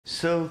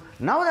So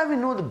now that we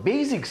know the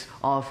basics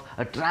of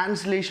a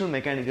translational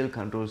mechanical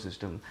control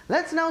system,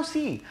 let's now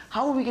see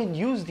how we can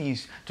use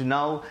these to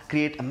now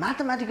create a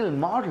mathematical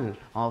model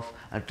of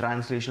a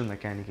translational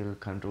mechanical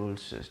control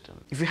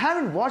system. If you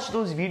haven't watched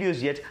those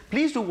videos yet,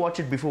 please do watch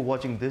it before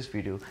watching this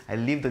video. I'll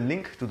leave the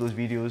link to those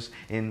videos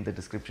in the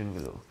description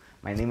below.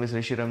 My name is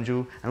Rishi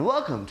Remju and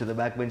welcome to the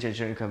Backbench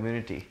Engineering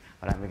Community,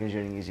 where I make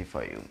engineering easy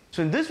for you.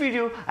 So in this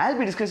video, I'll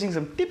be discussing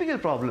some typical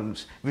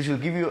problems which will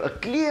give you a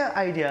clear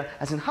idea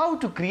as in how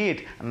to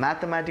create a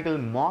mathematical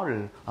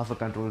model of a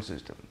control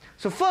system.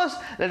 So first,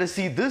 let us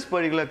see this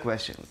particular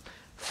question.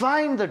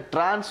 Find the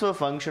transfer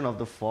function of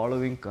the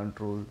following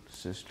control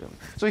system.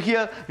 So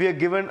here we are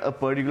given a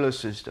particular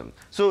system.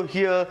 So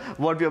here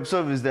what we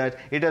observe is that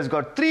it has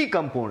got three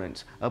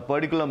components: a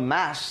particular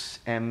mass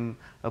m,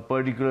 a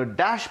particular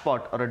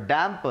dashpot or a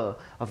damper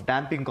of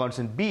damping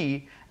constant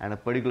B, and a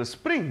particular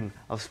spring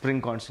of spring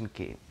constant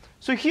K.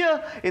 So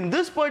here in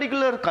this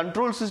particular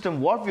control system,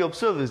 what we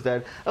observe is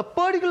that a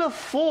particular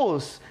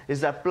force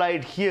is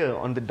applied here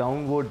on the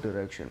downward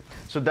direction.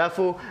 So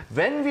therefore,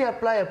 when we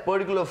apply a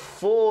particular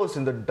force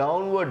in the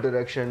downward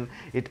direction,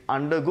 it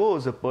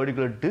undergoes a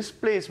particular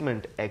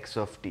displacement x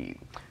of t.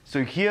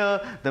 So here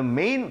the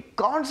main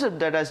concept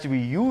that has to be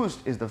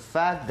used is the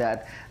fact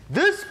that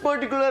this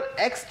particular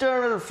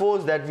external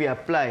force that we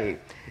apply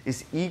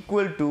is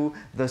equal to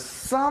the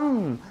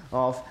sum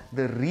of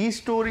the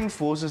restoring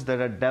forces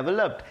that are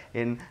developed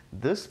in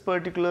this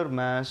particular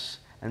mass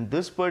and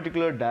this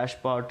particular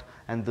dashpot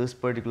and this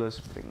particular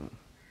spring.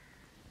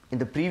 In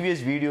the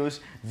previous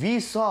videos, we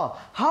saw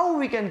how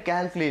we can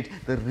calculate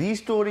the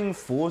restoring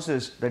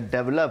forces that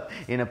develop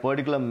in a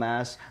particular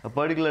mass, a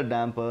particular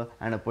damper,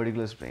 and a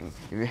particular spring.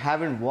 If you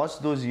haven't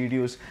watched those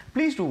videos,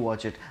 please do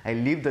watch it. I'll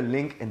leave the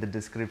link in the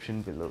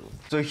description below.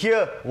 So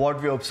here,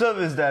 what we observe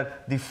is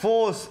that the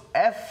force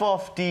F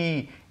of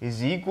t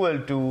is equal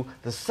to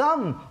the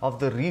sum of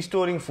the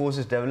restoring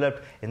forces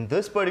developed in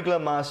this particular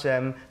mass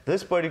m,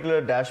 this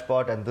particular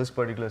dashpot, and this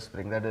particular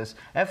spring. That is,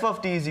 F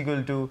of t is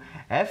equal to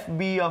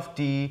Fb of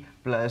t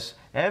plus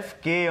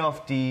Fk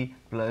of t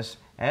plus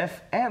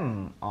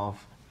Fm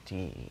of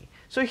t.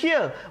 So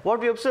here what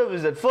we observe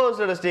is that first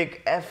let us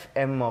take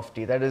Fm of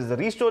t, that is the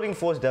restoring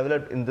force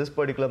developed in this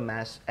particular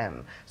mass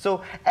m.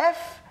 So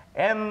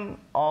Fm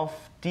of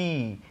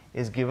t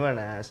is given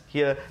as,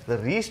 here the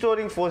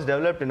restoring force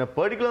developed in a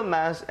particular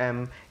mass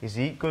m is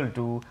equal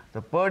to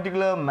the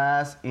particular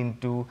mass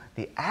into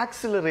the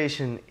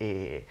acceleration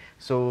a.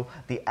 So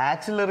the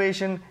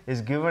acceleration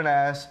is given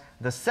as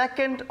the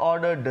second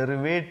order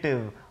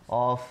derivative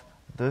of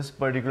this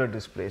particular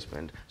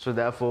displacement. So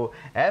therefore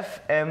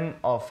Fm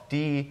of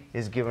t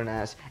is given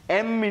as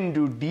m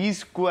into d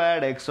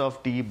squared x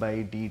of t by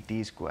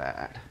dt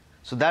squared.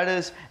 So that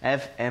is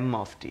Fm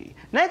of t.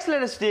 Next,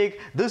 let us take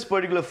this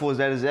particular force,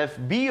 that is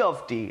Fb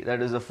of t,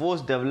 that is the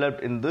force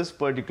developed in this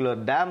particular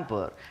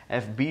damper,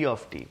 Fb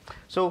of t.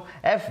 So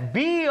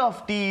Fb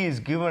of t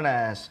is given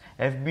as,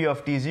 Fb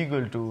of t is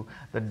equal to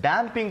the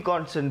damping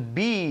constant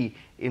B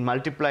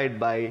multiplied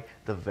by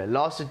the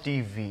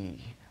velocity v.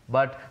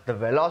 But the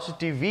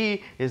velocity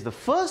v is the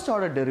first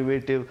order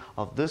derivative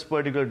of this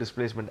particular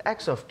displacement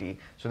x of t.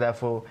 So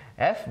therefore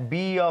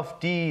Fb of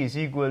t is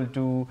equal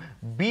to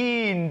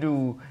b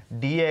into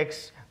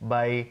dx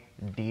by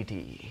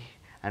dt.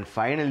 And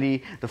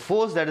finally, the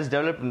force that is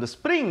developed in the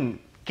spring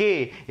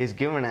K is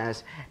given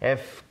as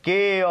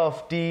Fk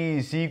of t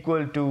is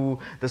equal to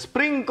the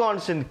spring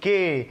constant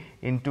K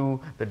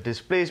into the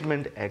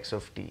displacement x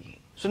of t.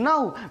 So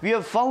now we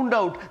have found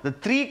out the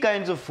three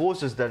kinds of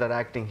forces that are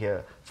acting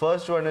here.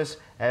 First one is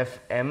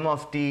Fm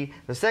of t,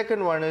 the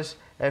second one is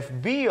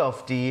Fb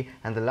of t,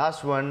 and the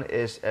last one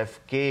is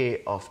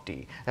Fk of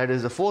t. That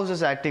is the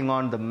forces acting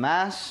on the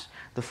mass,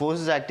 the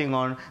forces acting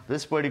on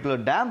this particular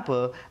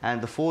damper,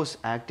 and the force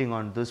acting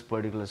on this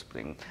particular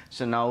spring.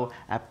 So now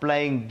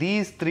applying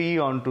these three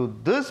onto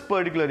this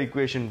particular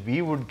equation,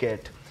 we would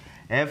get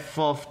F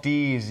of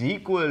t is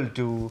equal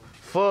to,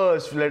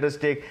 first let us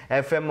take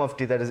Fm of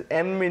t, that is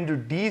m into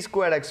d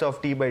squared x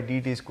of t by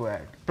dt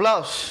squared,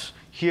 plus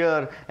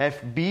here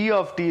Fb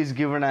of t is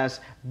given as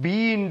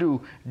b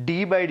into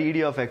d by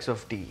dt of x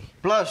of t,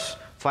 plus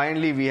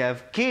finally we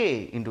have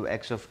k into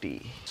x of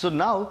t. So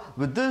now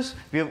with this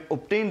we have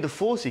obtained the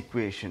force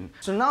equation.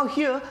 So now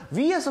here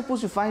we are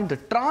supposed to find the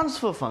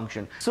transfer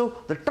function.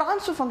 So the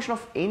transfer function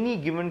of any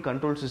given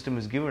control system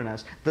is given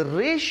as the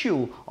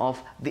ratio of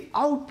the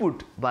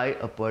output by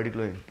a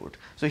particular input.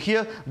 So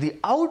here the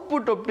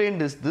output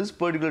obtained is this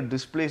particular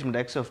displacement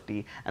x of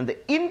t, and the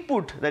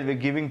input that we are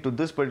giving to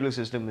this particular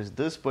system is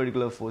this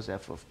particular force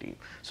f of t.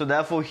 So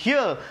therefore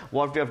here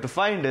what we have to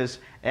find is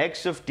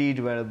x of t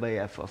divided by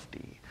f of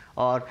t.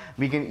 Or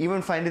we can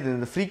even find it in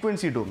the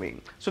frequency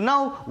domain. So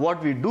now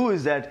what we do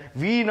is that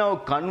we now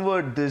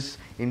convert this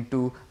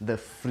into the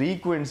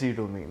frequency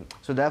domain.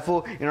 So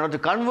therefore, in order to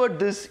convert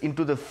this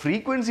into the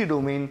frequency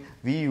domain,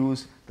 we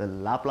use the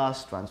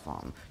Laplace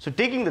transform. So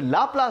taking the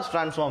Laplace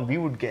transform, we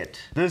would get,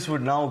 this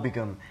would now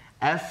become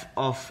f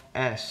of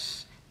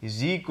s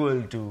is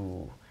equal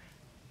to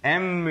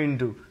m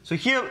into, so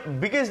here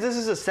because this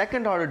is a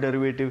second order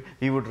derivative,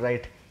 we would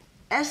write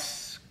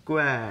s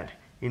squared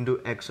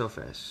into x of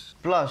s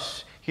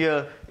plus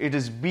here it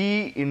is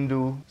b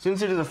into,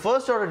 since it is a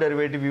first order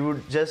derivative, we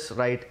would just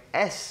write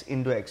s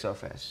into x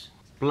of s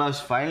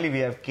plus finally we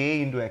have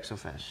k into x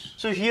of s.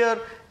 So here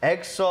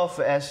x of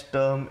s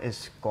term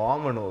is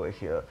common over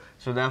here.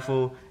 So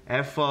therefore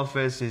f of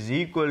s is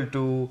equal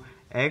to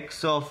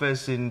x of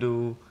s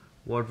into,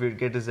 what we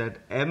get is that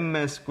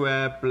ms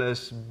square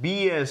plus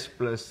bs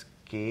plus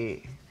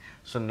k.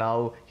 So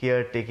now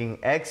here taking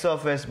x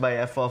of s by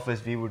f of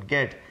s, we would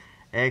get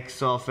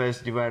x of s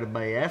divided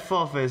by f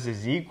of s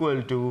is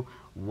equal to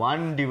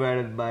 1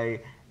 divided by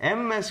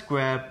ms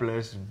square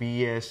plus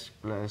bs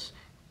plus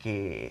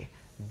k.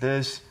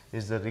 This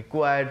is the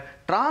required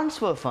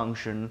transfer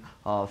function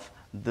of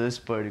this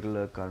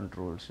particular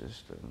control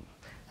system.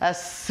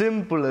 As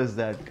simple as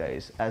that,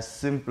 guys, as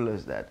simple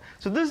as that.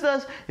 So this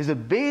thus is a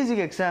basic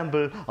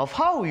example of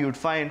how you would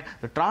find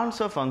the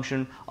transfer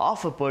function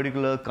of a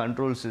particular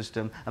control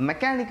system, a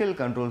mechanical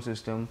control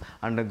system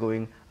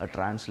undergoing a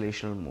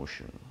translational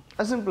motion.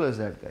 As simple as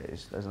that,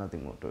 guys. There's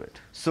nothing more to it.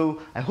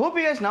 So I hope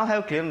you guys now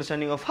have a clear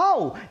understanding of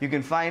how you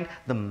can find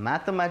the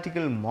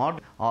mathematical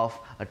model of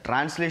a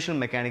translational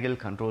mechanical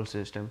control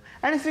system.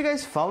 And if you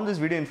guys found this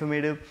video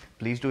informative,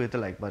 please do hit the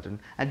like button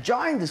and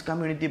join this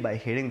community by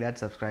hitting that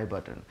subscribe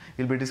button.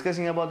 We'll be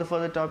discussing about the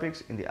further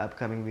topics in the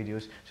upcoming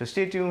videos. So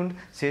stay tuned,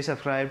 stay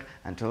subscribed.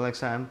 Until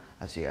next time,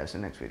 I'll see you guys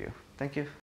in the next video. Thank you.